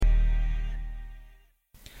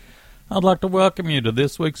I'd like to welcome you to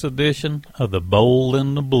this week's edition of The Bold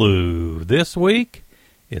and the Blue. This week,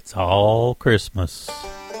 it's all Christmas.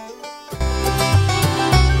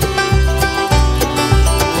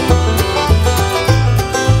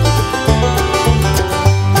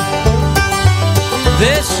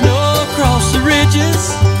 There's snow across the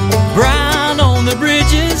ridges, brown on the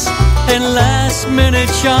bridges, and last-minute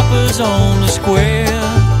shoppers on the square.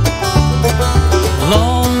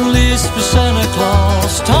 Long list for Santa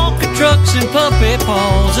Claus, talk of trucks and puppy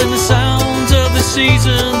paws, and the sounds of the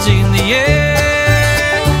seasons in the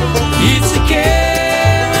air. It's a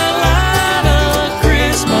Carolina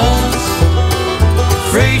Christmas,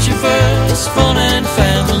 Fraser First, fun and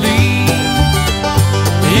family.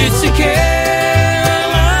 It's a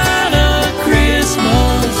Carolina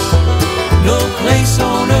Christmas, no place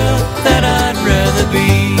on earth that I'd rather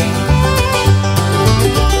be.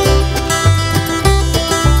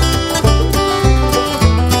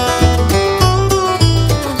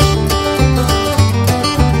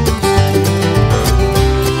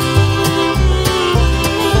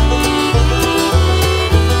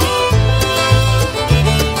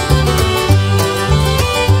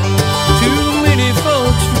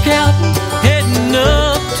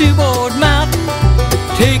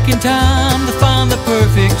 Taking time to find the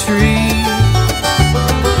perfect tree.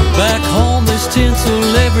 Back home there's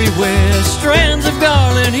tinsel everywhere, strands of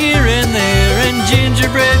garland here and there, and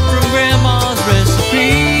gingerbread from Grandma's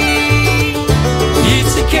recipe.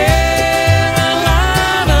 It's a Carolina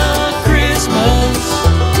Christmas,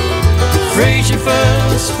 Fraser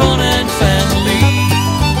First, fun and family.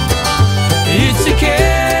 It's a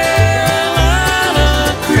Carolina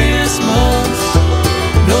Christmas,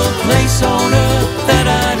 no place on earth that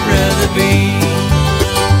I'd rather be.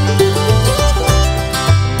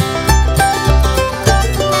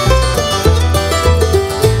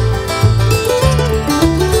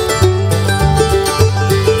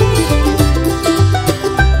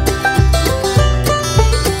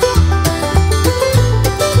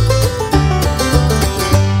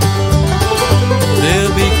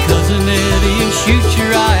 There'll be Cousin Eddie and shoot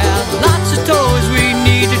your eye out, lots of toys we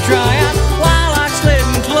need to try out, while our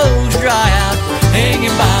sledding clothes dry out,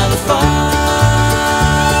 hanging by the fire.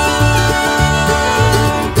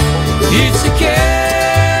 It's a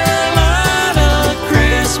Carolina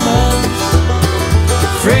Christmas,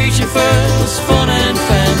 Fraser First, fun and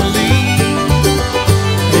family.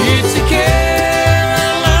 It's a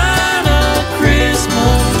Carolina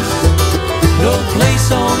Christmas, no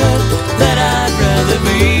place on earth that I'd rather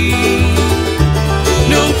be.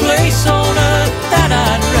 No place on earth that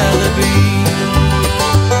I'd rather be.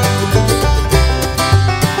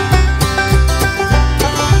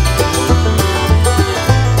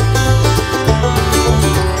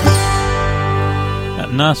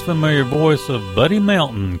 Nice familiar voice of Buddy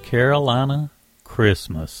Melton, Carolina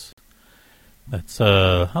Christmas. That's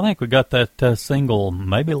I think we got that single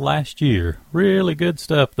maybe last year. Really good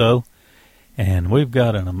stuff though. And we've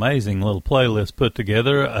got an amazing little playlist put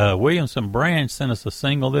together. Williamson Branch sent us a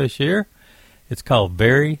single this year. It's called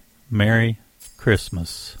Very Merry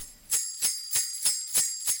Christmas.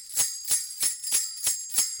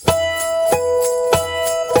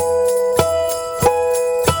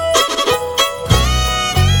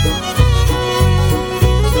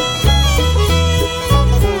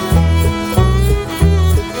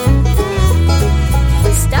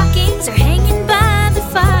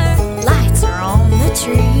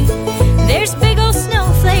 There's big old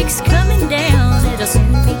snowflakes coming down, it'll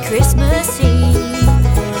soon be Christmas Eve.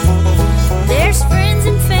 There's friends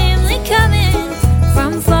and family coming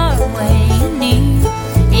from far away and near.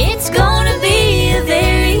 It's gonna be a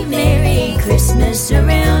very merry Christmas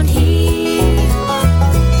around here.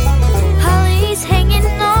 Holly's hanging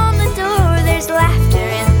on the door, there's laughter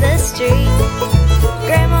in the street.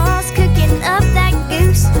 Grandma's cooking up that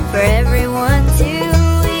goose for everyone to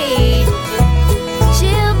eat.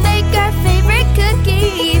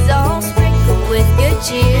 All sprinkled with good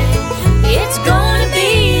cheer. It's gonna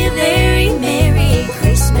be a very merry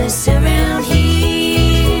Christmas around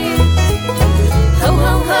here. Ho,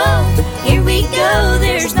 ho, ho, here we go,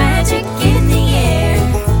 there's magic in the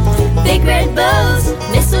air. Big red bows,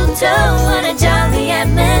 mistletoe, what a jolly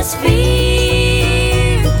atmosphere.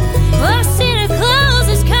 Well, Santa Claus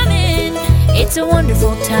is coming, it's a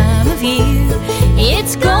wonderful time of year.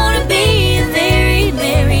 It's gonna be a very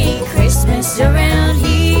merry Christmas around here.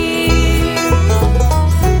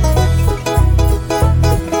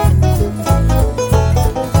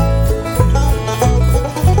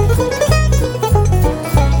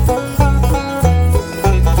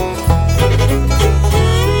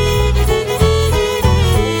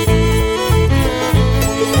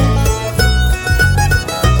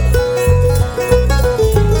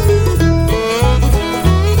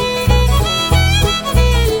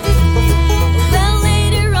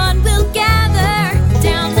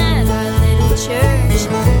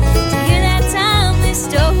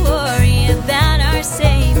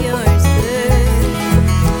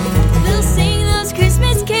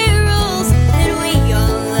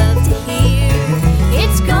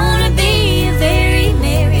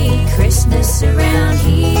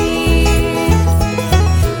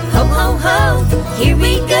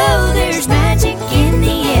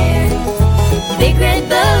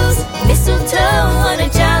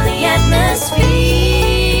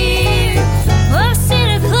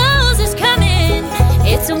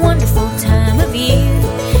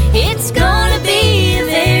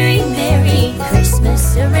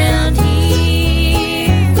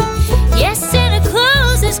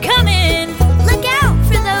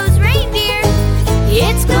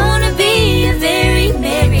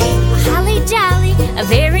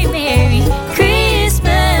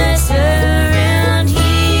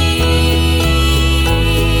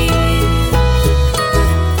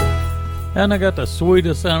 And I got the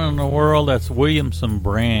sweetest sound in the world. That's Williamson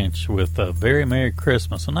Branch with a Very Merry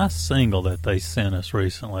Christmas, a nice single that they sent us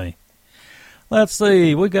recently. Let's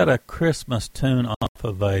see, we got a Christmas tune off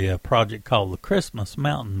of a project called the Christmas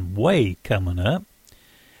Mountain Way coming up.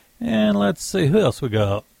 And let's see, who else we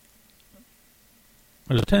got?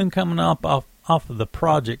 There's a tune coming up off of the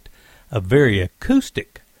project A Very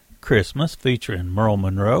Acoustic Christmas featuring Merle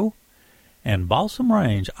Monroe and Balsam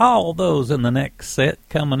Range. All those in the next set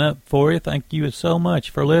coming up for you. Thank you so much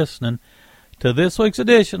for listening to this week's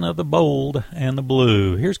edition of The Bold and the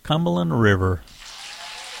Blue. Here's Cumberland River.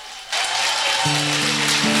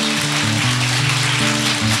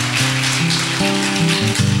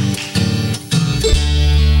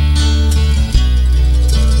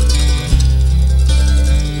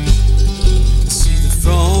 See the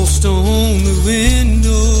frost on the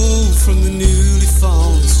window from the newly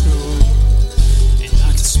fallen snow.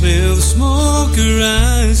 Smell the smoke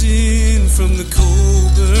rising from the coal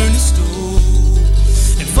burning stove.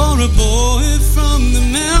 And for a boy from the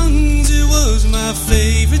mountains, it was my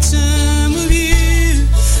favorite time of year.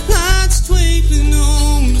 Lights twinkling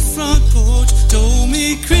on the front porch told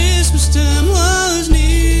me Christmas time was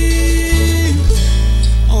near.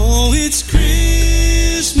 Oh, it's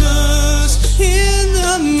Christmas in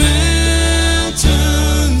the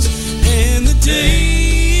mountains, and the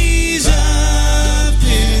days I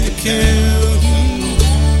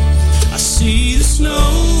see the snow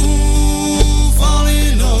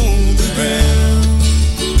falling on the ground.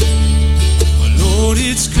 Oh Lord,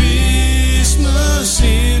 it's Christmas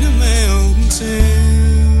in a mountain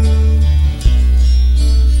town.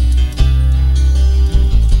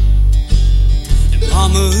 And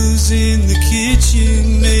Mama's in the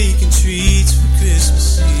kitchen making treats for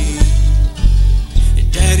Christmas Eve. And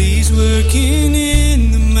Daddy's working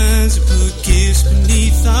in the mines to put gifts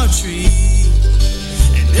beneath our tree.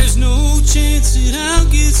 And there's no chance that I'll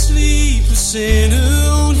get sleep with Santa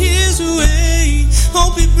on his way.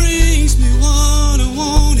 Hope he brings me what I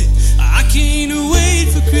wanted. I can't wait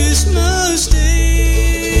for Christmas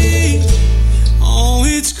Day. Oh,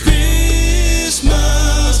 it's Christmas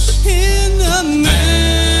in the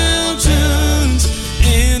mountains,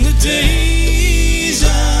 and the days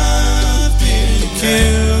I've been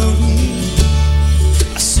counting.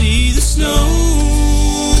 I see the snow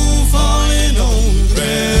falling on the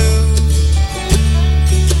ground.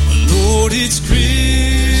 Oh Lord, it's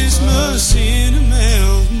Christmas in a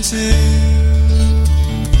mountain town.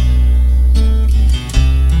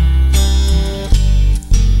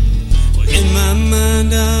 Well, in my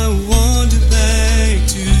mind I wander back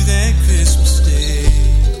to that Christmas day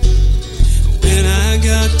when I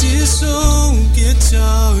got this old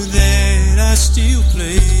guitar that I still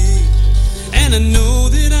play. And I know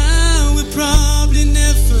that I will probably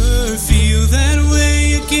never feel that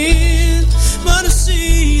way again, but I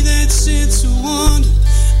see that sense of wonder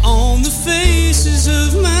on the faces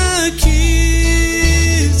of my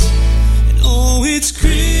kids. And oh, it's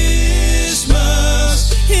Christmas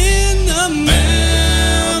in the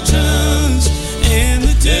mountains, and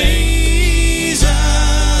the days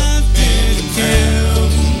I've been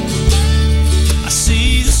counting. I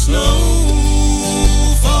see the snow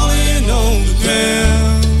falling on the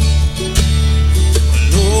ground. Oh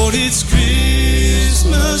Lord, it's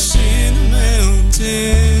Christmas in a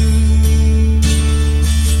mountain.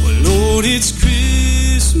 Well, Lord, it's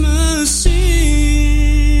Christmas in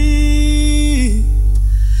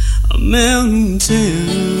a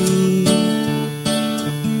mountain.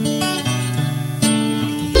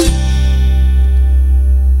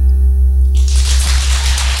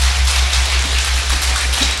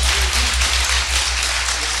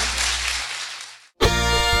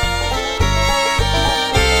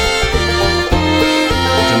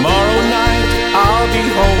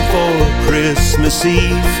 Christmas Eve.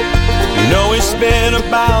 You know it's been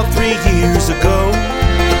about 3 years ago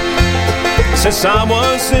since I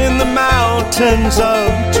was in the mountains of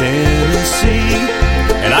Tennessee,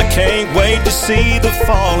 and I can't wait to see the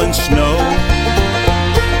falling snow.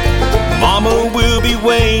 Mama will be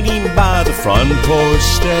waiting by the front porch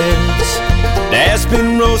stairs. Dad's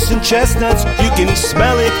been roasting chestnuts, you can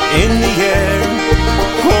smell it in the air.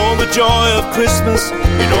 Oh, the joy of Christmas,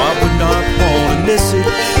 you know I would not want to miss it.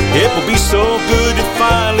 It will be so good to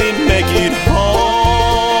finally make it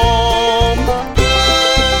home.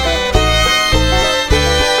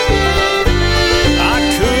 I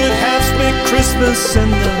could have spent Christmas in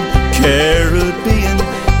the Caribbean,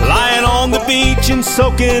 lying on the beach and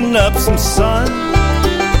soaking up some sun.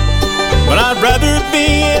 But I'd rather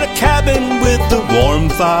be in a cabin with the warm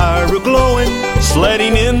fire glowing,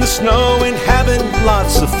 sledding in the snow and having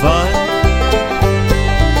lots of fun.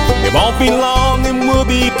 It won't be long and we'll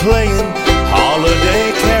be playing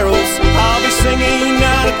holiday carols. I'll be singing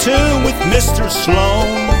out of tune with Mr. Sloan.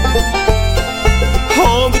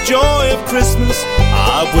 Oh, the joy of Christmas,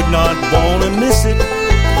 I would not want to miss it.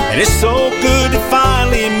 And it's so good to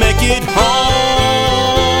finally make it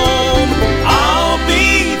home. I'll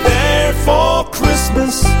be there for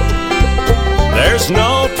Christmas. There's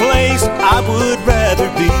no place I would rather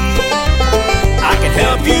be. I can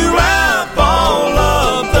help you wrap all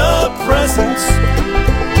of the presents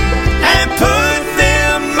and put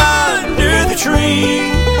them under the tree.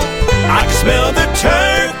 I can smell the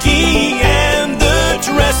turkey and the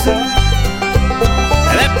dressing,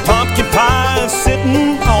 and that pumpkin pie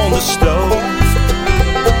sitting on the stove.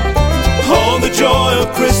 Oh, the joy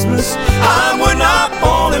of Christmas, I would not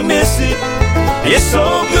want to miss it. It's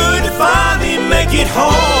so good to finally make it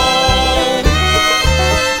home.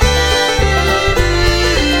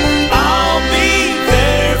 I'll be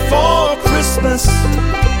there for Christmas.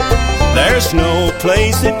 There's no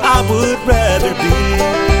place that I would rather be.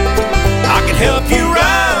 I can help you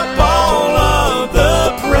wrap all of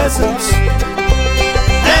the presents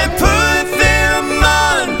and put them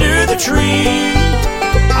under the tree.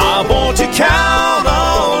 I want to count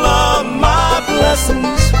all of my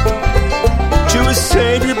blessings to a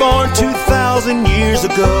Savior born 2,000 years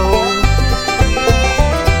ago.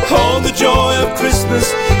 Oh, the joy of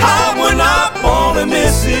Christmas, I would not want to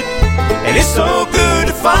miss it. And it's so good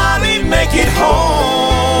to finally make it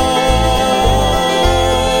home.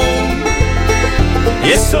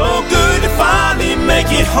 It's so good to finally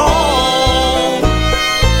make it home.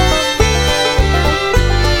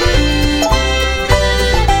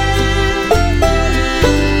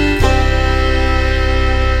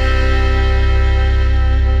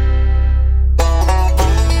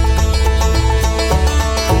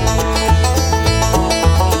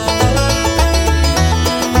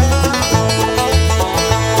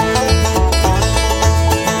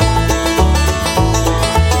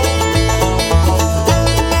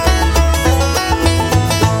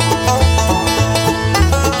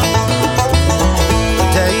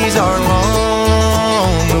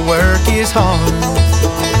 Hard.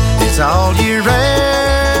 It's all year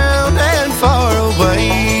round and far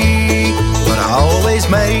away, but I always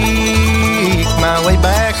make my way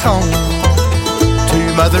back home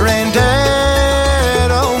to Mother and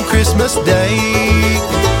Dad on Christmas Day.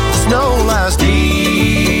 Snow lies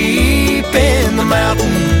deep in the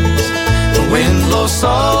mountains, the wind blows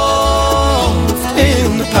soft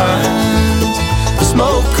in the pines, the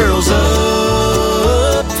smoke curls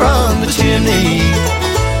up from the chimney.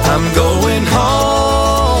 I'm going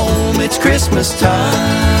home, it's Christmas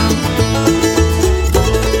time.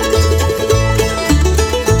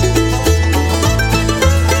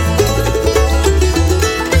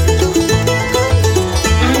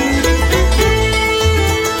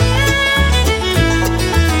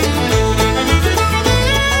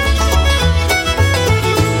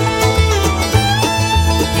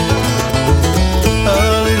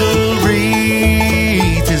 A little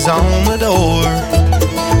wreath is on the door.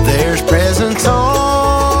 There's presents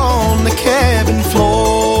on the cabin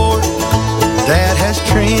floor. Dad has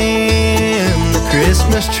trimmed the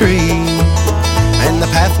Christmas tree, and the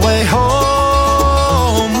pathway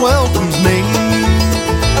home welcomes me.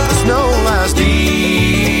 The snow lies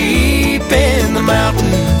deep in the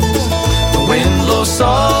mountains, the wind blows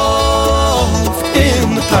soft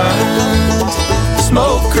in the pines, the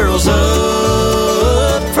smoke curls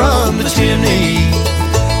up from the chimney.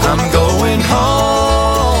 I'm going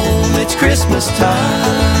home, it's Christmas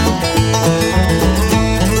time.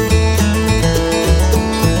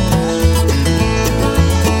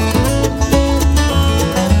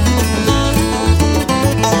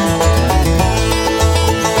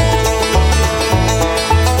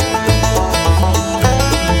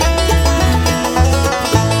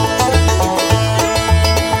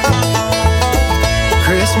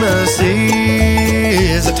 Christmas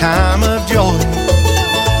is a time of joy,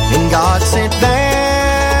 and God sent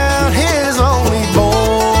down His only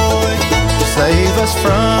boy to save us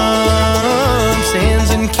from sins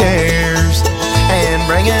and cares and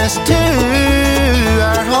bring us to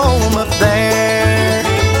our home up there.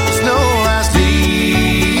 Snow lies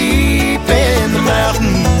deep in the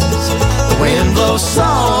mountains, the wind blows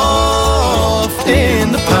soft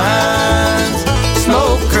in the pines,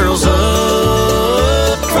 smoke curls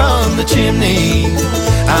up from the chimney.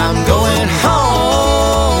 I'm going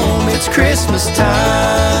home, it's Christmas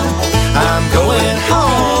time. I'm going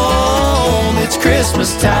home, it's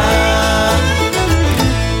Christmas time.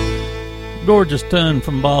 Gorgeous tune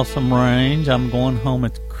from Balsam Range. I'm going home,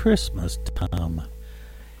 it's Christmas time.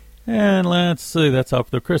 And let's see, that's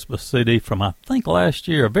off the Christmas CD from, I think, last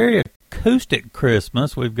year. A very acoustic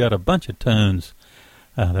Christmas. We've got a bunch of tunes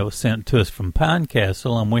that was sent to us from Pine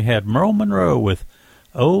Castle, and we had Merle Monroe with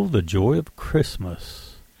Oh, the Joy of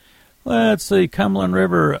Christmas. Let's see, Cumberland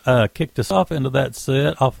River kicked us off into that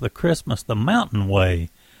set off the Christmas the Mountain Way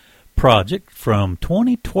project from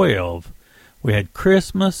 2012. We had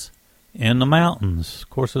Christmas in the Mountains. Of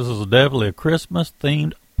course, this is definitely a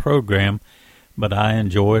Christmas-themed program, but I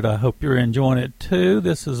enjoyed it. I hope you're enjoying it, too.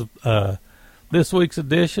 This is this week's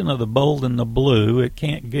edition of the Bold and the Blue. It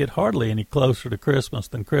can't get hardly any closer to Christmas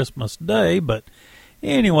than Christmas Day, but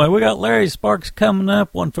anyway, we got Larry Sparks coming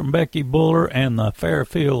up, one from Becky Buller and the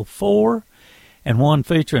Fairfield Four, and one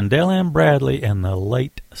featuring Dell Bradley and the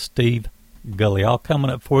late Steve Gully. All coming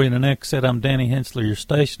up for you in the next set. I'm Danny Hensley, your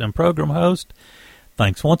station and program host.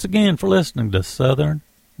 Thanks once again for listening to Southern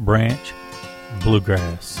Branch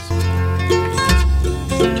Bluegrass.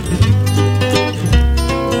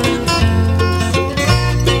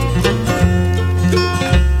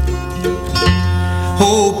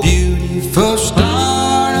 Oh, beautiful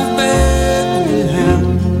star of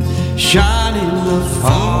Bethlehem, shining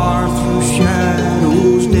afar through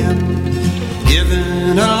shadows dim,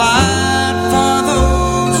 giving a light for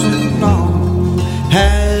those who long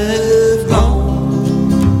have gone,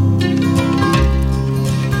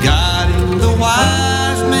 guiding the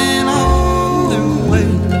wise men on their way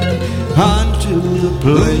unto the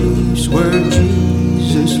place where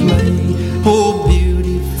Jesus lay. Oh,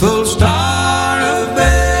 beautiful star of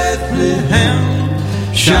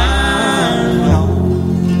Bethlehem, shine on.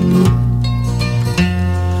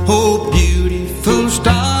 Oh, beautiful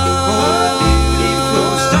star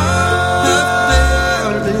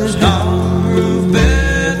of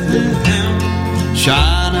Bethlehem,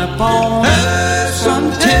 shine upon us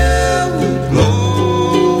until the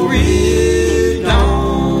glory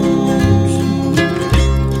dawns.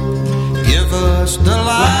 Give us the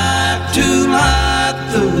light to light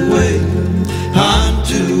the way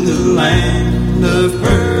unto the land of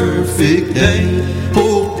perfect day.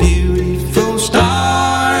 Oh, beautiful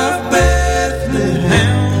star of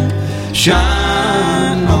Bethlehem,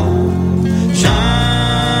 shine on,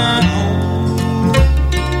 shine on.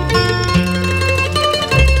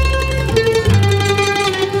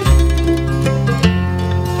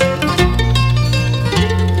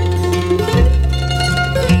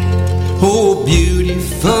 Oh,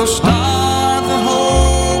 beautiful star, the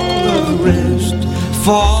hope of the rest,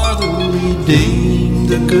 for the redeemed,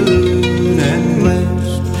 the good and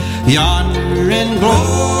blessed, yonder in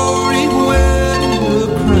glory when the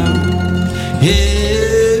crown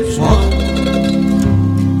is won.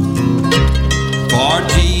 For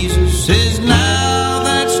Jesus is now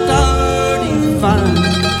that starting fine,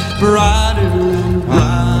 brighter and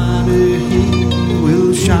brighter he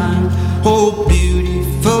will shine. Oh,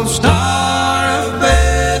 beautiful star of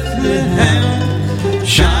Bethlehem,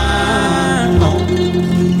 shine on.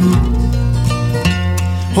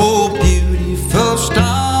 Oh, beautiful star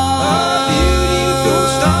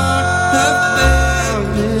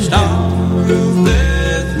of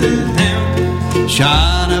Bethlehem,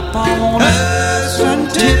 shine upon us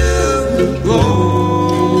until the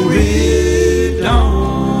glory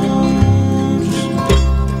dawns.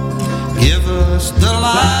 Give us the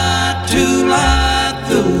light to light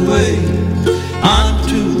the way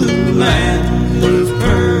unto the land of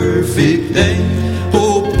perfect day.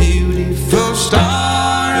 Oh, beautiful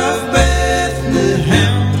star of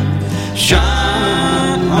Bethlehem,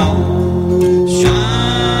 shine on,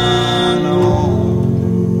 shine on.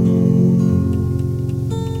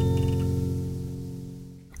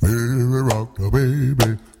 Mary rocked the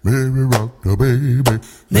baby, Mary rocked the baby,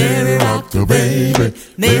 Mary rocked her baby,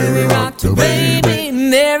 Mary rocked her baby,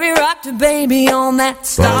 Mary rocked her baby on that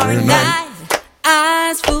starry night.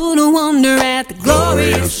 Eyes full of wonder at the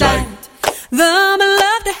glorious sight. The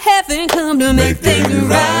beloved of heaven come to make things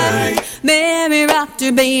right. Mary rocked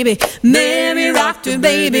her baby, Mary rocked her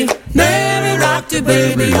baby, Mary rocked her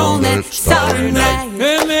baby on that starry night.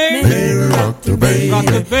 Mary rocked the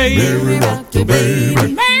baby, Mary rocked the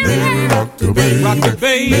baby, Mary rocked the baby,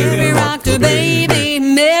 Mary rocked her baby,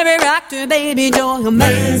 Mary rocked her baby, joy of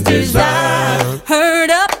man's desire. Heard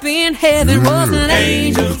up in heaven was an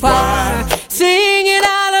angel choir, singing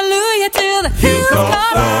hallelujah till the hills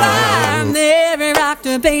caught fire. Mary rocked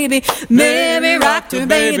her baby, Mary rocked her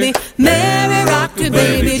baby, Mary rocked her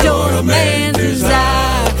baby, joy of man's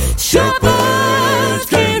desire. Shepherds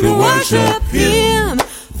came to worship him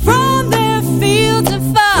from their fields of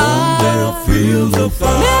fire. Mary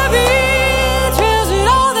treasured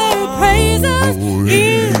all their praises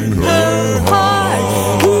in her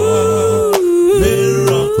heart. Ooh, Mary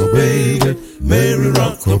rocked her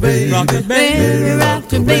baby. rock the baby. Mary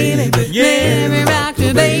rocked her baby. Yeah. Mary rocked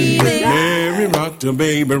her baby. Mary rocked her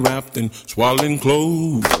baby wrapped in swaddling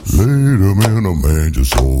clothes. Laid him in a manger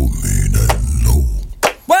so mean and low.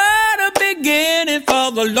 What a beginning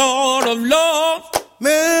for the Lord of Lords.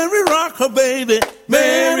 Mary rocked her baby.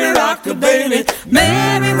 Mary rocked her baby.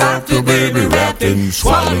 Mary rocked her baby wrapped in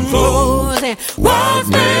swaddling clothes. And wise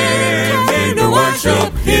men came to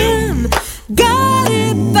worship him,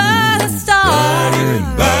 guided by the star.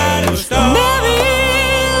 Mary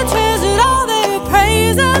treasured all their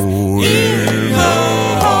praises in her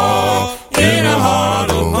heart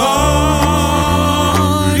of heart.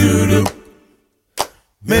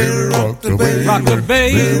 Mary rocked the baby. Rock the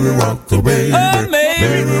baby. Mary rocked the baby. Oh,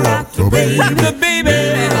 Mary rocked the baby. rock the baby.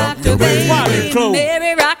 Mary rocked her Swaddling baby. clothes.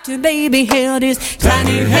 Mary rocked her baby, held his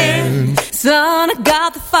tiny hand. Son of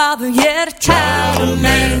God the Father, yet a child of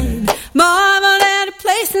man. Marveled at a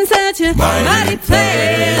place in such a mighty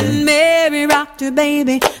plan. Mary rocked her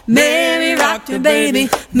baby. Mary rocked her baby.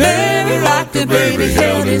 Mary rocked her baby,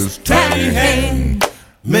 held his tiny hand.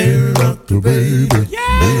 Mary rocked the baby.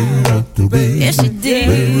 Mary rocked the baby. Yes, she did.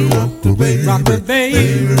 Mary rocked the baby. Rock the baby.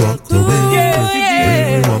 Mary rocked the baby. Yes, she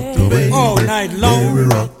Mary rocked the baby. All night long. Mary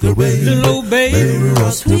rocked the baby. Little old baby. Mary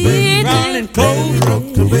rocked the baby. Swaddling Mary clothes.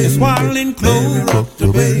 rocked the baby. Swaddling Mary clothes. rocked the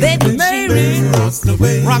baby. Baby Mary rocked the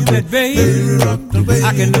baby. rock that baby. Mary rocked the baby.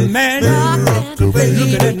 I can imagine rocked the baby.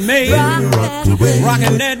 look at that maid rocked the baby.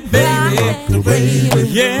 rocking that baby. the baby.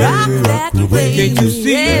 Yeah, rock that baby. can't you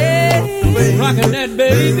see her rocking that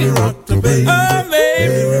baby? Rocked the baby. Oh,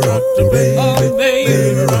 baby. Rocked the baby. Oh,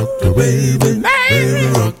 baby. Rocked the baby. Mary.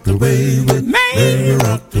 Rocked the baby. Mary.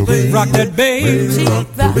 Rocked the baby. Rock that baby.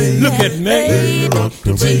 Look at me.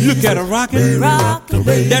 Look at her rocking.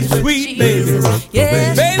 That sweet baby.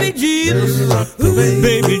 Yes. Baby Jesus.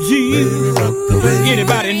 Baby Jesus.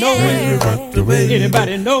 Anybody know him?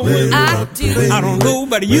 Anybody know him? I do. I don't know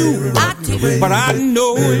about you, I do. but I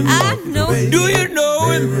know him. I know. Do you know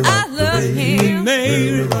him? I love him.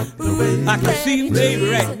 Mary. I can see baby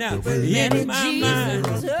right now in my mind.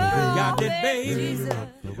 Jesus. Got that Oh, baby Jesus.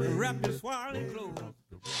 wrapped in swaddling clothes.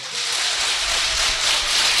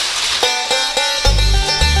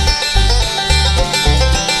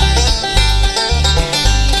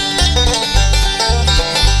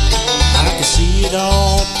 I can see it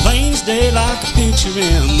all plain as day like a picture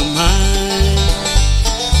in my mind.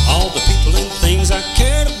 All the people and things I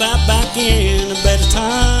cared about back in a better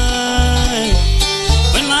time.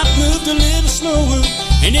 When life moved a little slower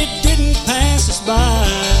and it didn't pass us by.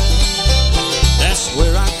 That's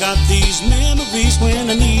where I got these memories when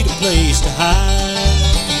I need a place to hide.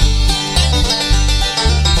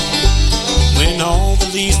 When all the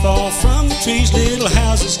leaves fall from the trees, little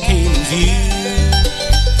houses came in view.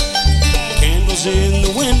 Candles in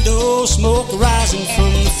the window, smoke rising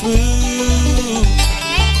from the flue.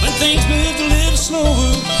 When things moved a little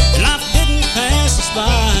slower and life didn't pass us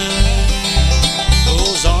by.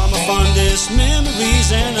 Those are my fondest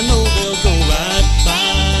memories and I know they'll go right by.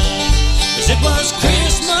 'Cause it was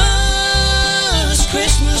Christmas,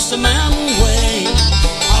 Christmas the mountain way.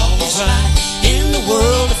 All was right in the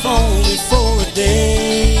world if only for a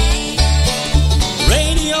day.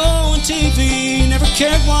 Radio and TV never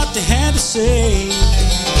cared what they had to say.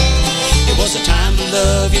 It was a time to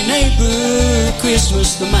love your neighbor.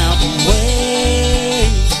 Christmas the mountain way.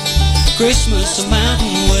 Christmas the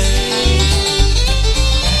mountain way.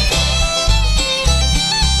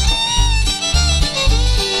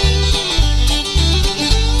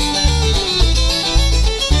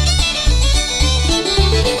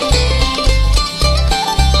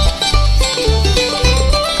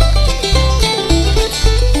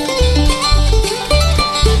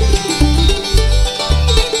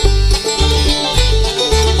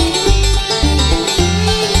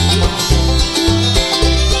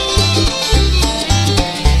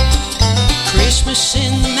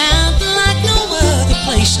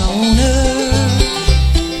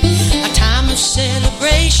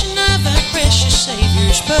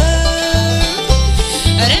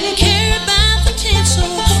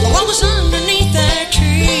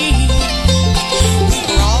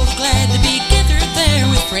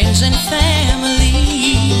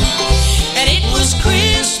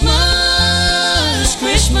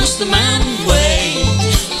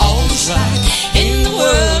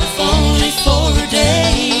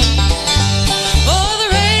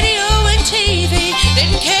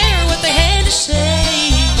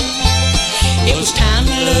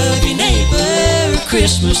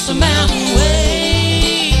 Christmas the mountain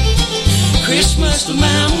way. Christmas the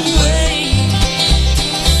mountain way.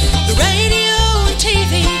 The radio and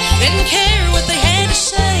TV didn't care what they had to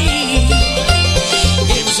say.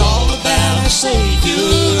 It was all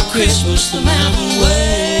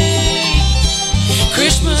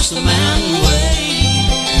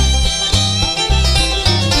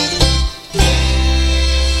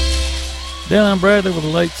Dale and Bradley with the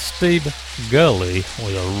late Steve Gully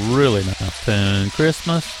with a really nice tune,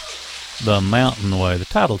 Christmas, The Mountain Way, the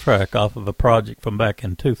title track off of a project from back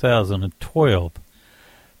in 2012.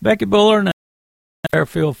 Becky Buller and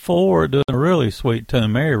Airfield 4 doing a really sweet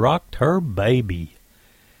tune, Mary Rocked Her Baby.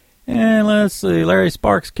 And let's see, Larry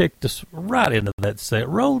Sparks kicked us right into that set,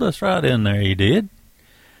 rolled us right in there, he did.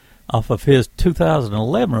 Off of his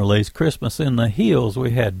 2011 release, Christmas in the Hills,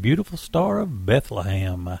 we had Beautiful Star of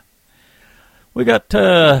Bethlehem. We got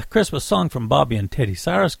a Christmas song from Bobby and Teddy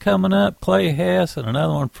Cyrus coming up, Clay Hess, and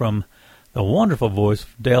another one from the wonderful voice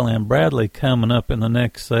of Dale Ann Bradley coming up in the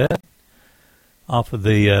next set. Off of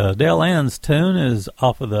the Dale Ann's tune is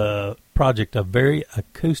off of the project A Very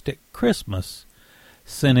Acoustic Christmas,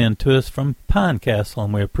 sent in to us from Pinecastle,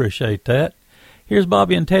 and we appreciate that. Here's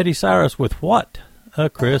Bobby and Teddy Cyrus with What a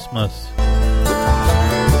Christmas.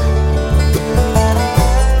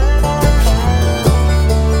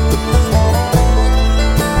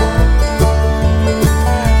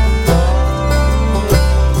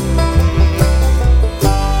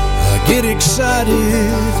 Get excited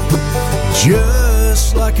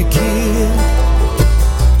just like a kid,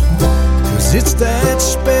 'cause it's that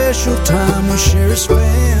special time we share as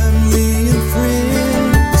family and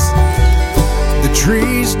friends. The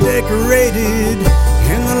tree's decorated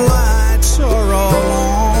and the lights are all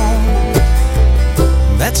on.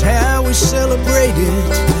 That's how we celebrate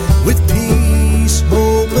it, with peace,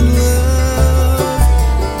 hope, and love.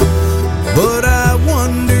 But I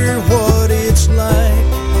wonder what it's like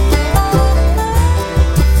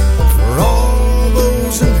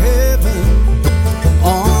in heaven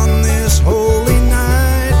on this holy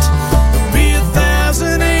night. There'll be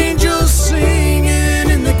 1,000 angels singing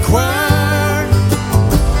in the choir.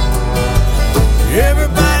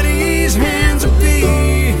 Everybody's hands will be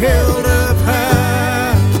held up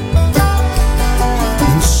high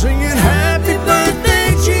and singing happy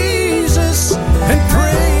birthday Jesus and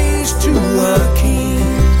praise to our King.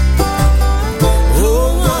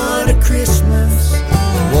 Oh, what a Christmas,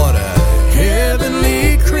 what a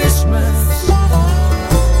heavenly Christmas.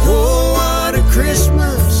 Oh, what a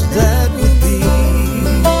Christmas that will be.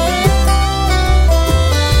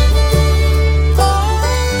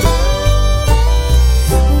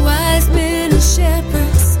 Wise men and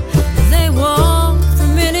shepherds, they walked for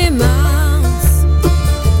many miles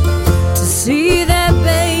to see that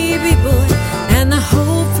baby boy and the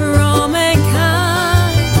hope for all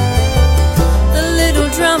mankind. The little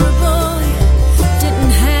drummer boy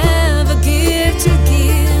didn't have a gift to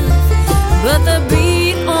give, but the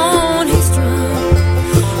beat on his drum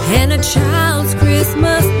and a child's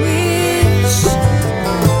Christmas wish.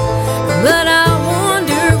 But I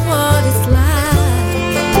wonder what it's like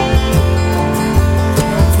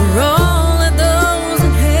for all of those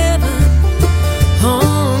in heaven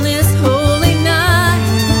on this holy night.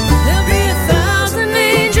 There'll be 1,000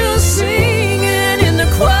 angels singing in the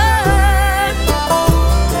choir.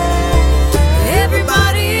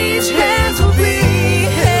 Everybody's hands will be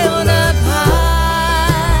held up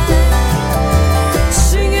high,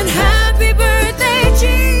 singing happy birthday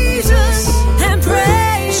Jesus and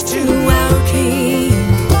praise to our King.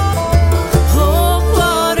 Oh,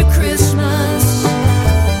 what a Christmas,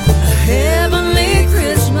 a heavenly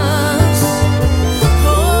Christmas.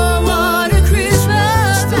 Oh, what a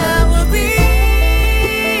Christmas that will be.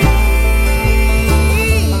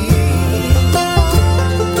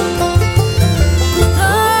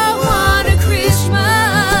 Oh, what a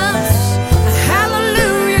Christmas, a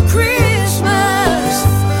hallelujah Christmas.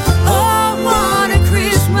 Oh, what a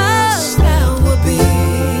Christmas that will be.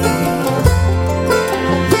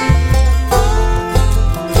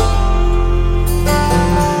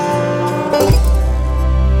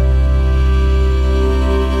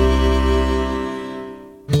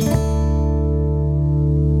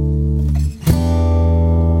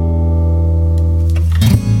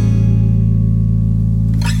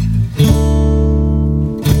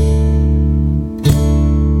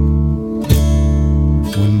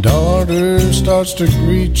 When daughter starts to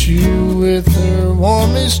greet you with her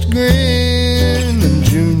warmest grin, and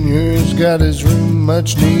Junior's got his room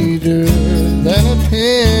much neater than a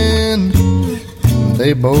pin,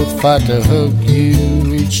 they both fight to hug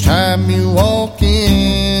you each time you walk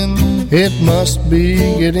in. It must be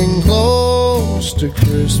getting close to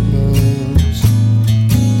Christmas.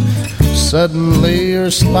 Suddenly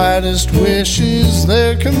her slightest wish is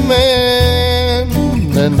their command,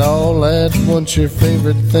 and all at once your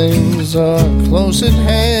favorite things are close at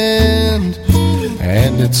hand.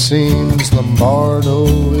 And it seems Lombardo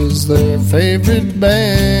is their favorite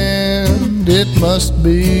band. It must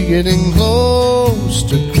be getting close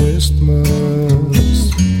to Christmas.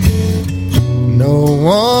 No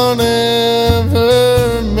one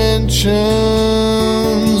ever mentions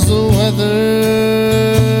the weather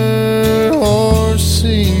or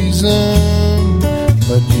season,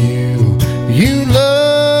 but you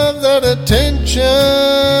love that attention,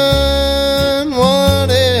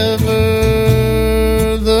 whatever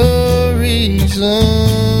the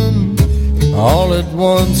reason. All at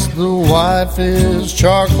once the wife is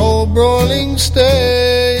charcoal broiling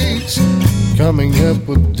steaks, coming up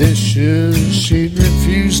with dishes she'd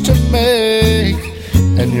refuse to make,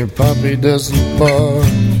 and your puppy doesn't bark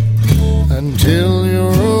until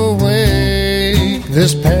you're awake.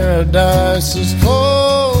 This paradise is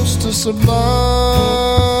close to sublime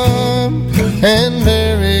and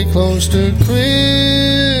very close to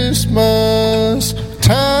Christmas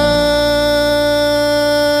time.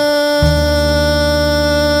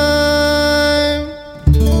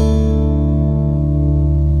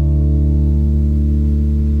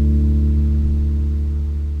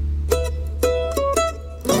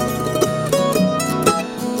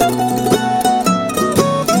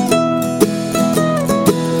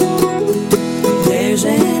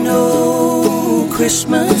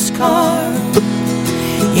 Christmas card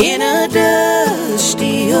in a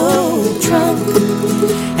dusty old trunk,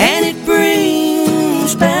 and it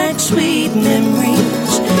brings back sweet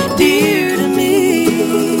memories dear to me.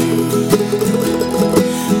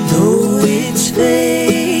 Though it's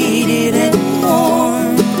faded and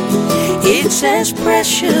worn, it's as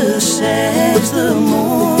precious as the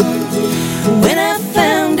morn when I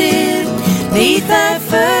found it 'neath thy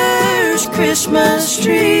first Christmas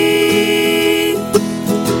tree.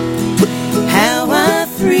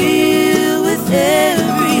 Thrill with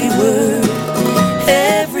every word,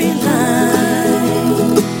 every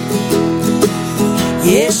line.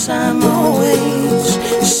 Yes, I'm always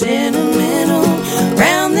sentimental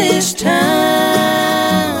round this time.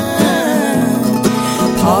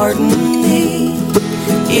 Pardon me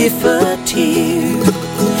if a tear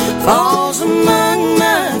falls among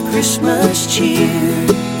my Christmas cheer.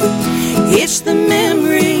 It's the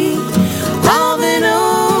memory of an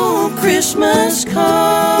old Christmas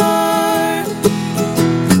card.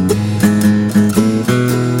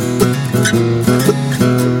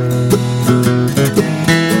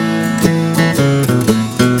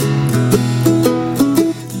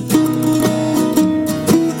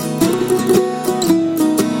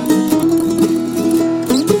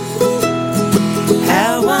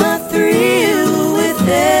 How I thrill with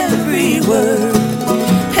every word,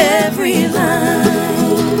 every line.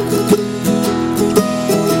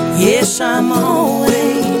 Yes, I'm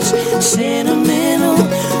always sentimental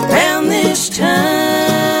round this time.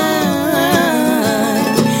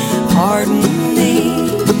 Pardon me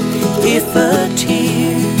if a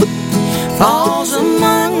tear falls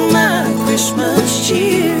among my Christmas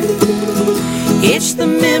cheer. It's the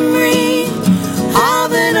memory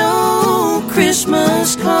of an old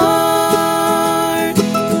Christmas card.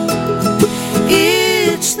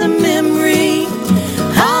 It's the memory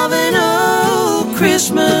of an old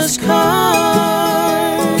Christmas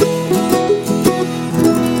card.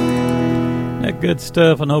 That good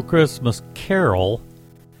stuff, an old Christmas carol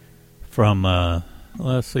from,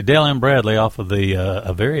 let's see, Dale and Bradley off of the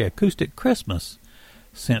A Very Acoustic Christmas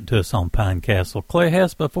sent to us on Pine Castle. Clay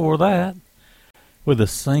Hess before that with a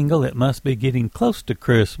single, It Must Be Getting Close to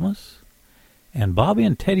Christmas. And Bobby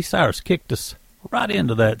and Teddy Cyrus kicked us right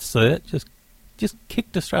into that set, just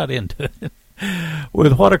kicked us right into it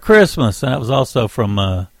with What a Christmas. And that was also from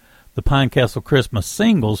the Pine Castle Christmas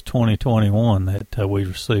Singles 2021 that we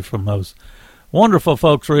received from those wonderful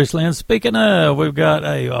folks recently. And speaking of, we've got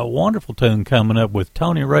a wonderful tune coming up with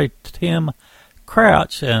Tony Ray, Tim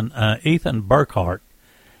Crouch, and Ethan Burkhart.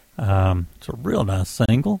 It's a real nice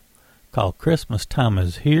single called Christmas Time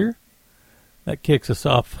Is Here. That kicks us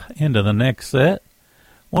off into the next set.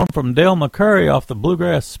 One from Dale McCurry off the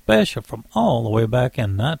Bluegrass Special from all the way back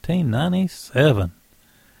in 1997.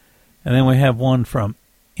 And then we have one from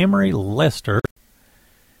Emery Lester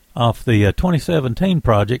off the 2017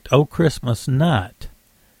 project, Oh Christmas Night.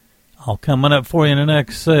 All coming up for you in the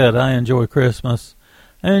next set. I enjoy Christmas.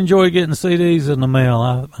 I enjoy getting CDs in the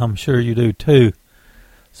mail. I'm sure you do too.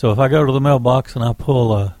 So if I go to the mailbox and I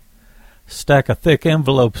pull a stack of thick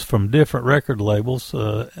envelopes from different record labels,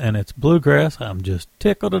 and it's bluegrass, I'm just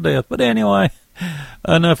tickled to death. But anyway,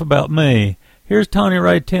 enough about me. Here's Tony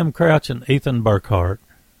Ray, Tim Crouch, and Ethan Burkhart.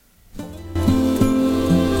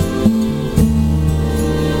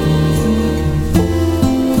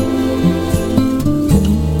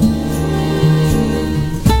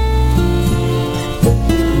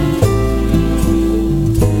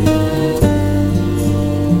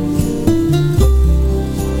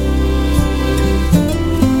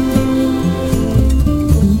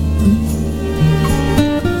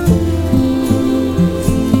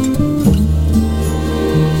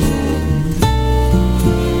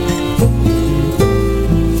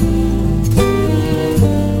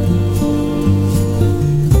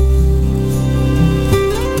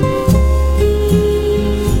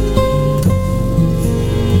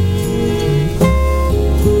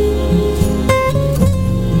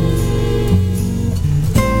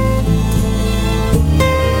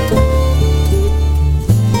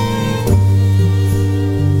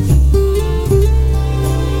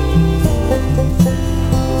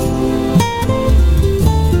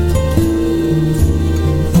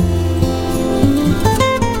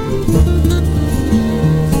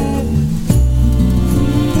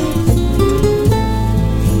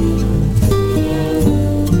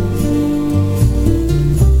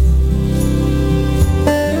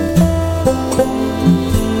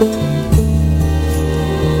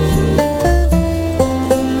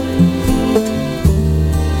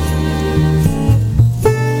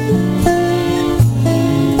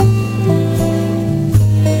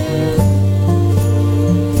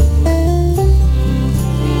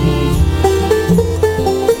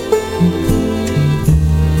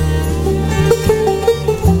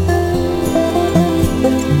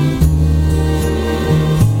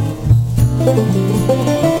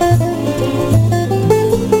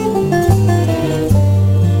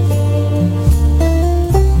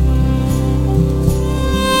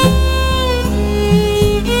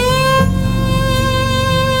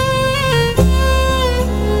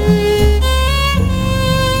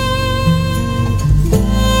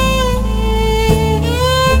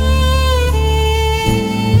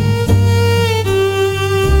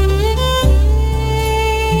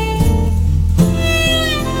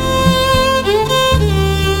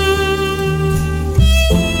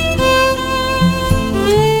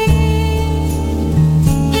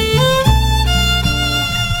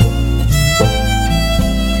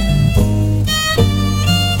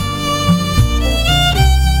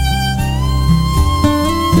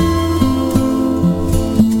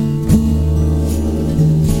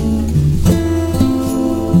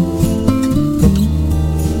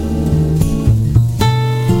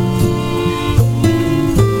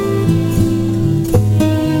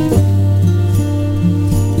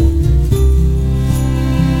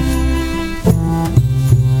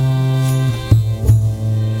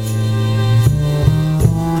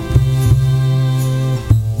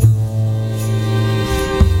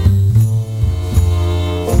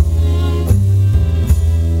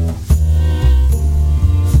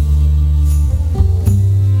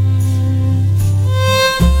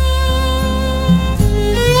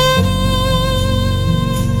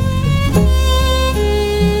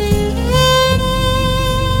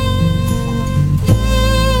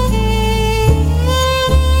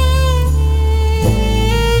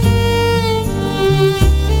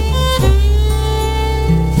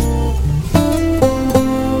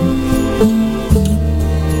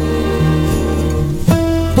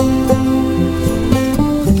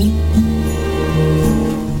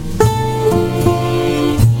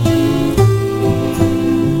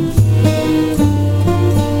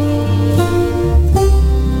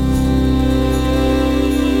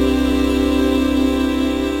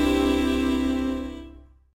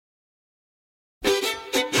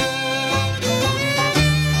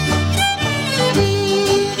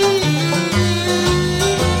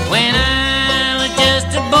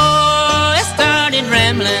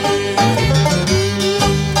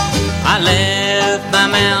 I left my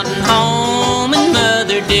mountain home and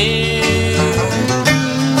mother dear.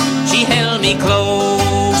 She held me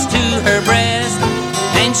close to her breast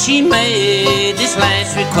and she made this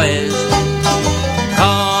last request.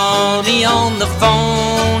 Call me on the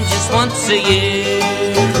phone just once a year.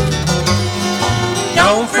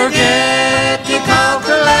 Don't forget to call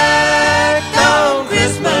collect on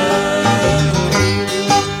Christmas.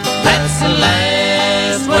 That's the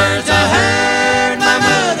last words I heard my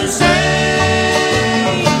mother say.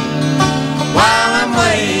 While I'm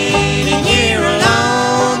waiting here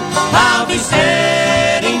alone, I'll be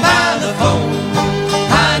sitting by the phone.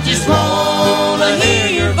 I just wanna hear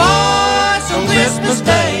your voice on Christmas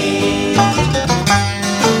Day.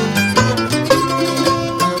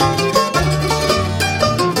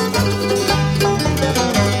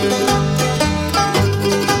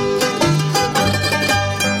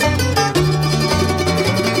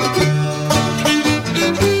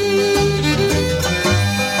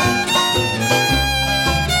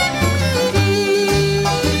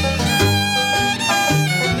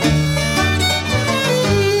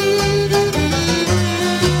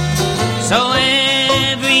 So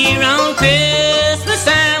every year on Christmas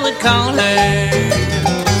I would call her.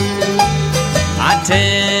 I'd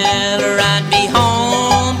tell her I'd be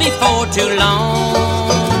home before too long.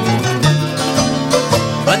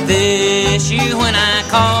 But this year when I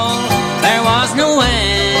called, there was no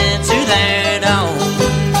answer there at all.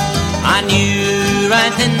 I knew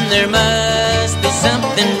right then there must be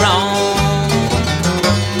something wrong.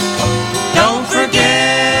 Don't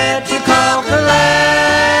forget to call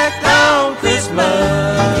collect on Christmas.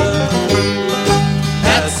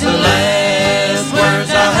 That's the last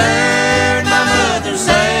words I heard my mother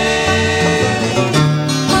say.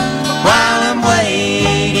 While I'm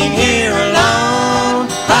waiting here alone,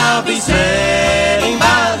 I'll be sitting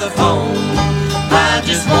by the phone. I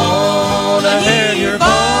just wanna hear your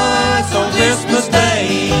voice on Christmas Day.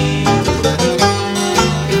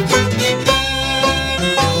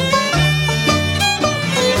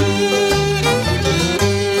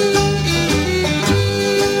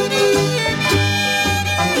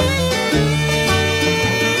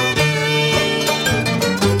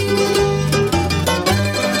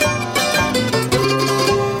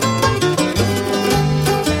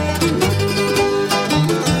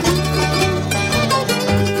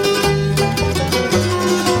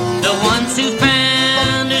 The ones who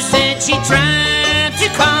found her said she tried to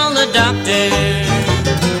call the doctor.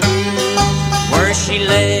 Where she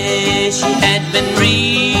lay, she had been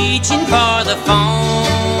reaching for the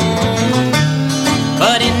phone.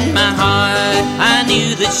 But in my heart, I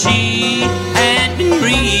knew that she had been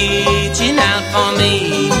reaching out for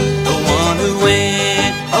me. The one who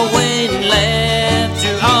went away and left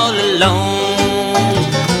her all alone.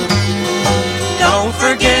 Don't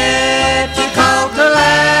forget to call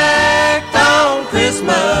collect on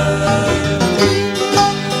Christmas.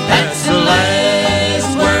 That's the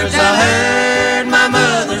last words I heard my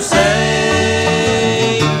mother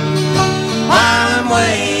say. While I'm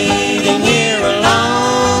waiting here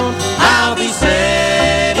alone, I'll be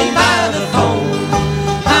sitting by the phone.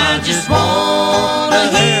 I just wanna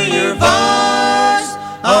hear your voice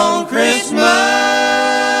on Christmas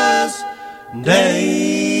Day.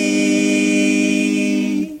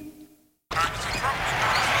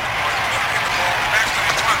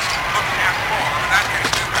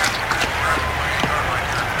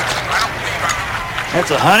 That's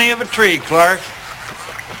a honey of a tree, Clark.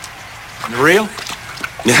 Real?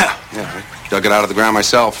 Yeah. I dug it out of the ground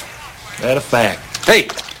myself. That a fact. Hey,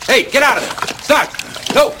 get out of there. Stop.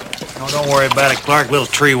 No. Oh, don't worry about it, Clark. Little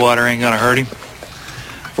tree water ain't gonna hurt him.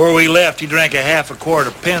 Before we left, he drank a half a quart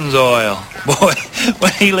of Pennzoil. Boy,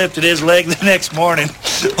 when he lifted his leg the next morning,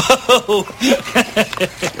 whoa.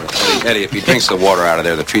 Eddie, if he drinks the water out of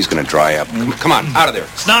there, the tree's gonna dry up. Come on, out of there.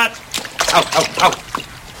 It's not. Out.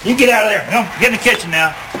 You get out of there. No, get in the kitchen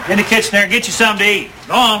now. Get in the kitchen there and get you something to eat.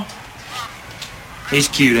 Go on. He's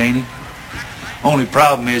cute, ain't he? Only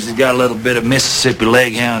problem is he's got a little bit of Mississippi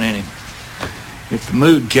leghound in him. If the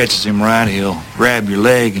mood catches him right, he'll grab your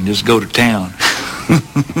leg and just go to town.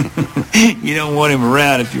 You don't want him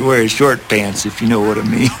around if you're wearing short pants, if you know what I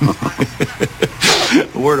mean.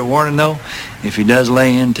 A word of warning, though, if he does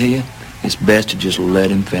lay into you, it's best to just let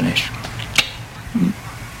him finish.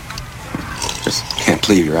 Just can't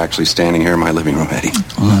believe you're actually standing here in my living room, Eddie.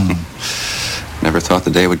 Never thought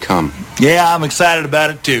the day would come. Yeah, I'm excited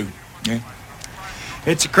about it, too. Yeah.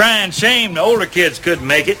 It's a crying shame the older kids couldn't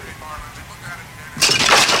make it.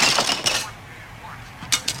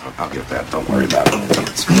 I'll get that. Don't worry about it.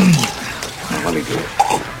 Let me do it.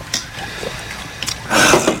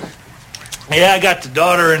 Yeah, I got the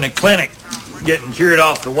daughter in the clinic getting cured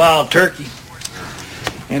off the wild turkey.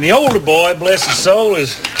 And the older boy, bless his soul,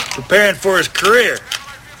 is preparing for his career.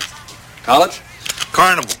 College?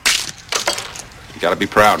 Carnival. You gotta be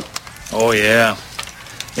proud. Oh, yeah.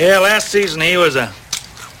 Yeah, last season he was a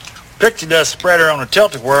pixie dust spreader on a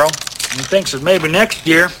tilt-a-whirl. And he thinks that maybe next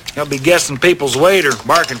year he'll be guessing people's weight or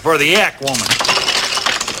barking for the yak woman.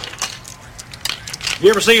 You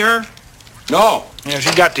ever see her? No. Yeah,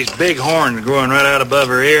 she's got these big horns growing right out above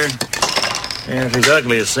her ear. Yeah, she's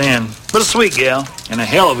ugly as sin, but a sweet gal and a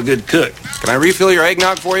hell of a good cook. Can I refill your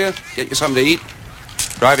eggnog for you? Get you something to eat?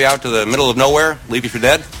 Drive you out to the middle of nowhere? Leave you for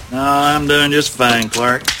dead? No, I'm doing just fine,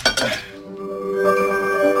 Clark.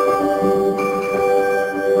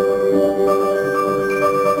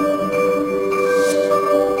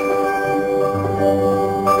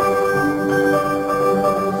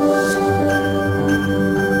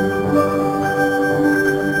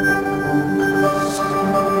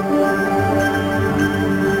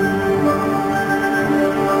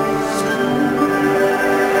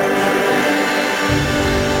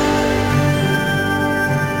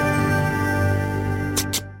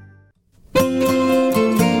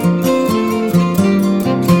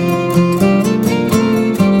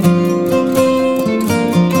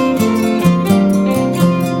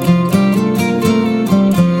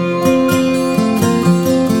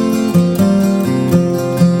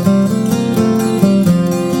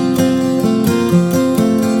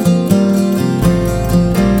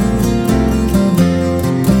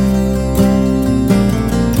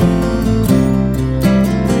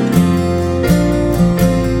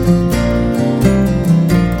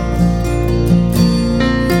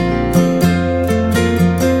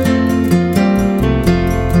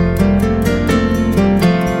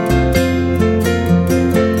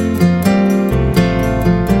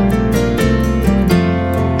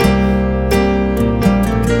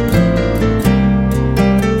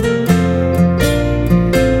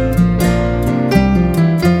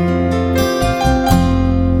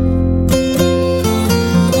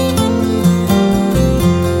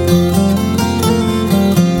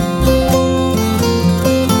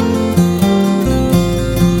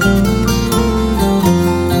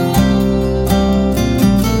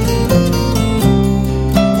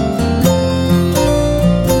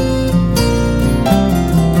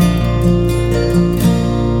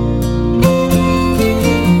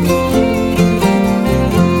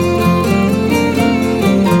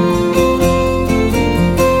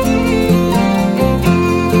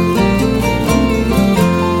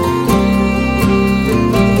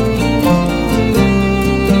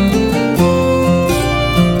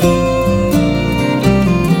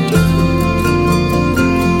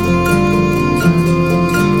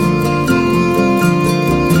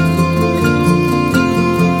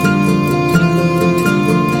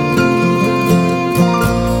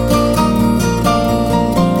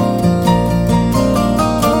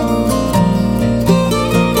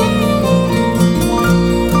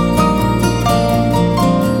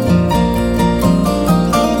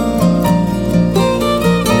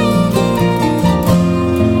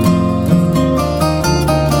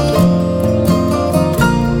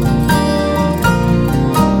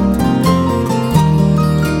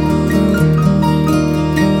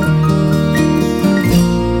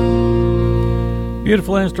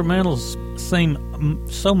 Beautiful instrumentals seem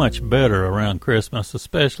so much better around Christmas,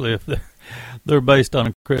 especially if they're based on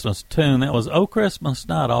a Christmas tune. That was "O Christmas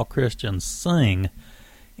Night, All Christians Sing."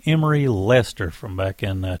 Emery Lester from back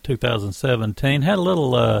in 2017 had a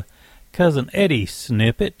little Cousin Eddie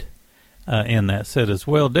snippet in that set as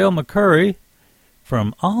well. Dale McCurry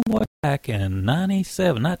from all the way back in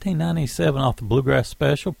 1997 off the Bluegrass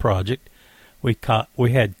Special Project. We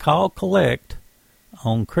had Call Collect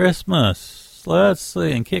on Christmas. Let's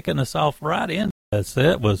see, and kicking us off right into that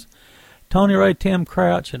set was Tony Ray, Tim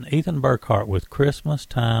Crouch, and Ethan Burkhart with "Christmas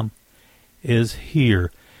Time Is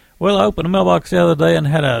Here." Well, I opened a mailbox the other day and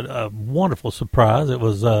had a wonderful surprise. It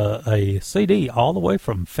was a CD all the way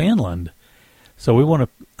from Finland. So we want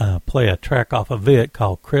to play a track off of it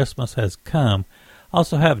called "Christmas Has Come."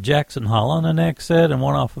 Also have Jackson Hall on the next set, and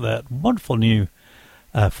one off of that wonderful new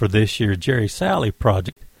for this year Jerry Salley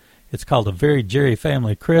project. It's called "A Very Jerry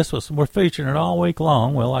Family Christmas," and we're featuring it all week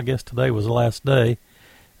long. Well, I guess today was the last day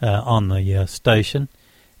on the station,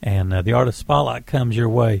 and the Artist Spotlight comes your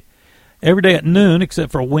way every day at noon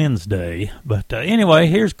except for Wednesday. But anyway,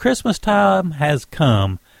 here's "Christmas Time Has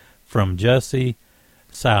Come" from Jussie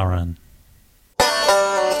Sauron.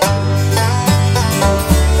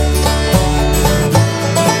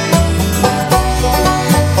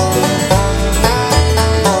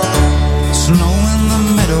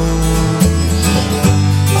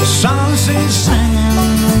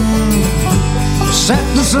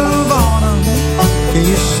 sadness of autumn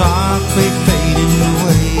is softly fading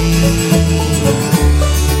away.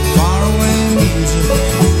 Faraway music,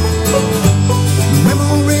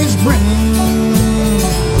 memories bring.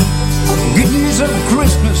 Good news of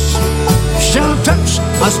Christmas shall touch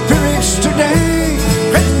our spirits today.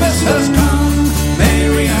 Christmas has come,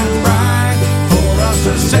 merry and bright, for us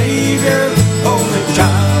a Savior, holy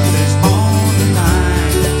child is born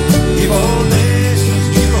tonight. Give all nations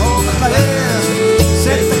new hope at last,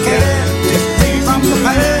 set the captives free from the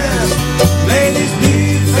past. May this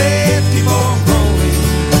new faith keep on growing,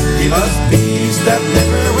 give us peace that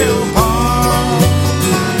never will part.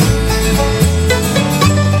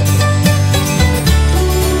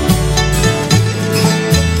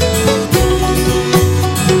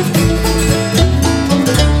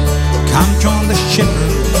 Come join the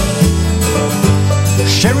shepherds,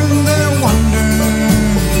 sharing their wonder.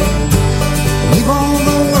 Leave all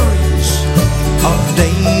the worries of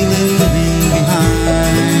daily living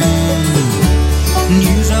behind.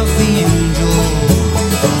 News of the angel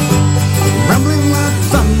rumbling like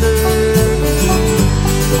thunder,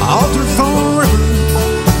 altered forever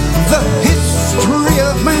the history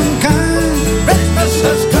of mankind. Christmas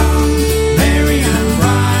has come, merry and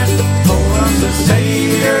bright, for us a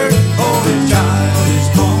Savior, holy child is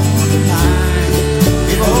born tonight.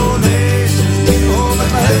 Give all nations new hope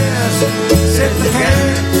at last, set the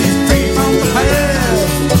captives free from the past.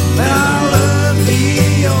 Let our love be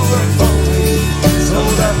overflowing, so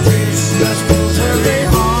that Christmas fills every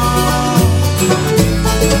heart.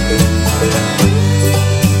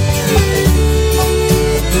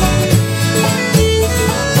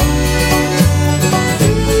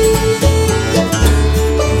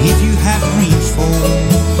 If you have dreams for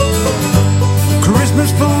Christmas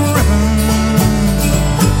forever,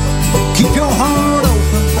 keep your heart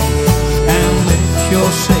open and let your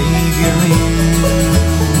Savior in.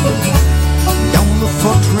 Don't look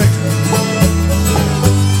for treasure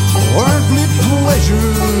or earthly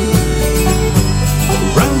pleasure.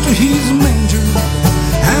 Run to His manger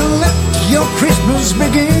and let your Christmas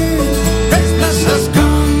begin. Christmas has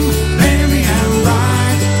come, merry and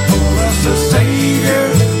bright, for us a Savior,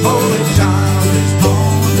 holy child is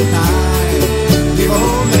born tonight. Give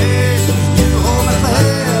all nations new hope at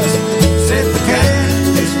last, set the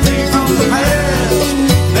captives free from the past.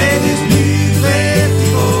 May this new faith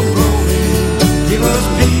keep on growing, give us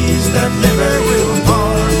peace that never will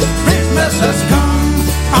part. Christmas has come,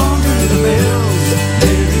 on to the bells,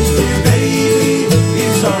 there is new baby,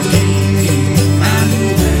 is our King,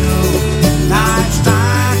 Emmanuel. Now it's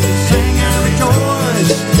time to sing and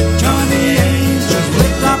rejoice, join the angels,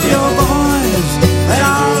 lift up your voice. Let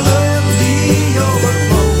our love be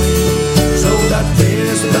overflowing, so that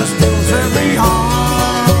Christmas fills every heart.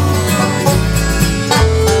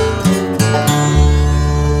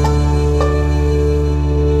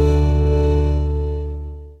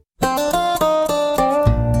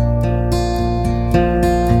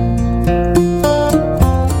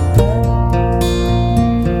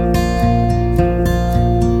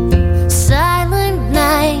 Silent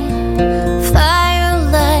night,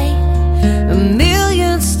 firelight, a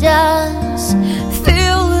million stars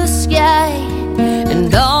fill the sky,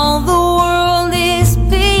 and all the world is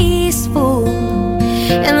peaceful,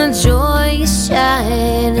 and the joy is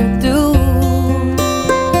shining through.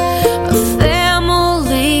 A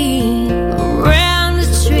family around a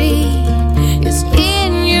tree is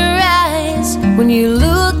in your eyes when you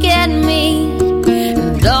look at me,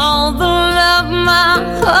 and all the love my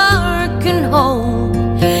heart can hold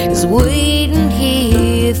is waiting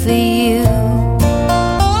here for you.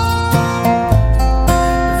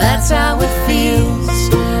 That's how it feels,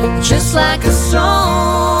 just like a song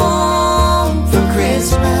for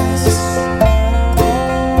Christmas.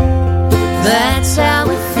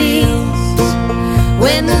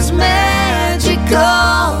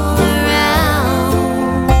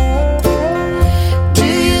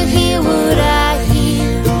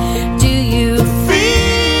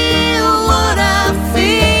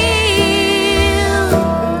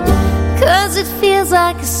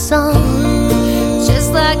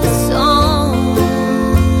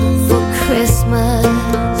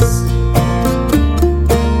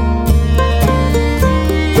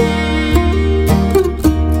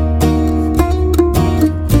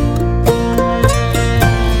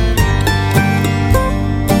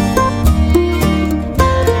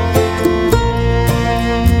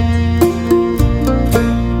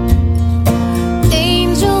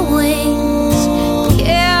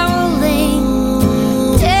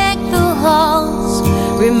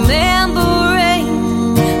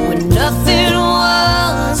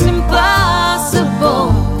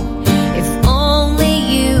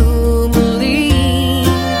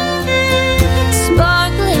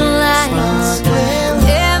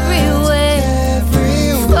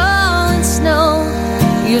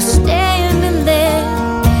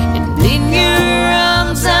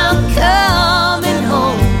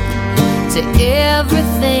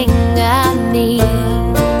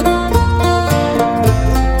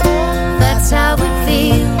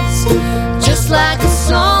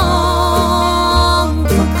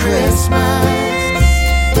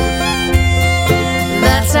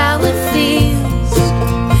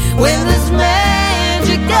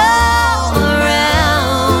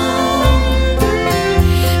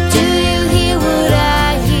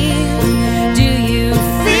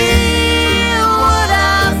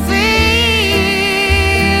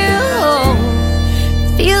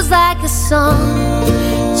 song,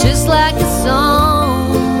 just like a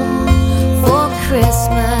song for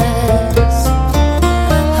Christmas.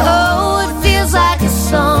 Oh, it feels like a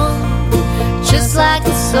song, just like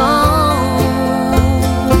a song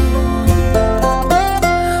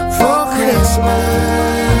for Christmas.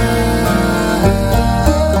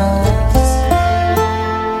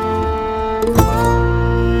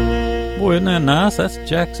 Boy, isn't that nice? That's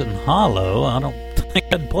Jackson Hollow. I don't think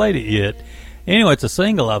I'd played it yet. Anyway, it's a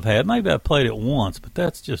single I've had. Maybe I've played it once, but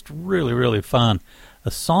that's just really, really fun.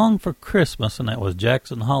 A Song for Christmas, and that was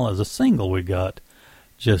Jackson Hollow's a single we got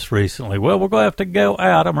just recently. Well, we're going to have to go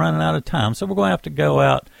out. I'm running out of time, so we're going to have to go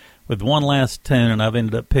out with one last tune, and I've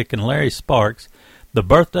ended up picking Larry Sparks, The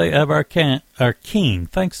Birthday of Our King.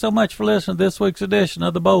 Thanks so much for listening to this week's edition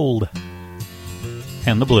of The Bold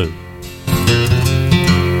and the Blue.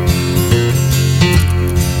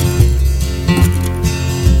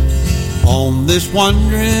 On this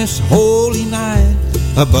wondrous holy night,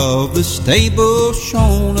 above the stable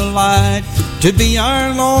shone a light. To be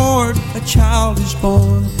our Lord, a child is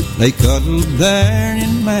born. They cuddled there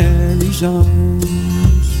in Mary's arms.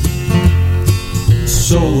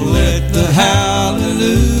 So let the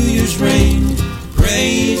hallelujahs ring,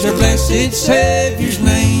 praise our blessed Savior's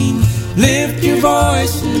name. Lift your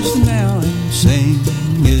voices now and sing,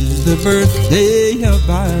 is the birthday of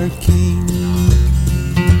our King.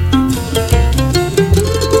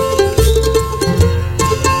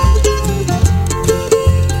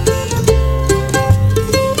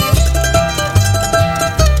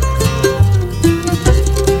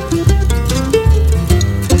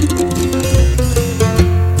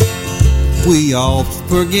 We all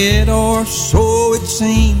forget, or so it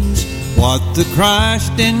seems, what the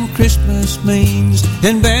Christ in Christmas means.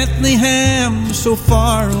 In Bethlehem, so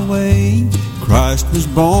far away, Christ was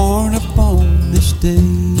born upon this day.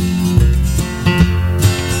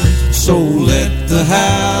 So let the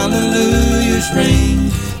hallelujahs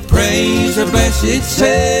ring, praise our blessed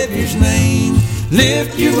Savior's name.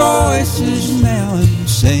 Lift your voices now and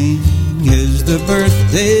sing, is the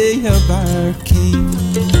birthday of our King.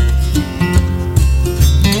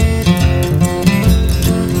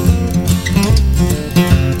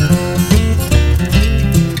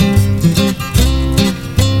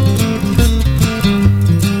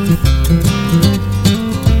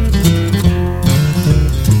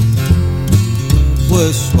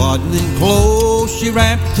 Swaddling close, she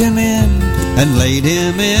wrapped him in and laid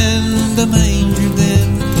him in the manger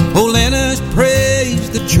then. Oh, let us praise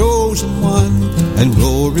the chosen one and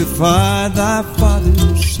glorify thy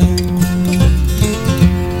Father's Son.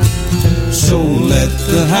 So let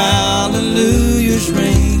the hallelujahs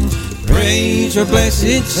ring, praise our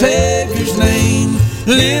blessed Savior's name.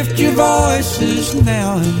 Lift your voices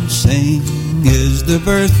now and sing, is the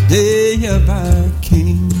birthday of our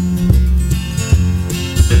King.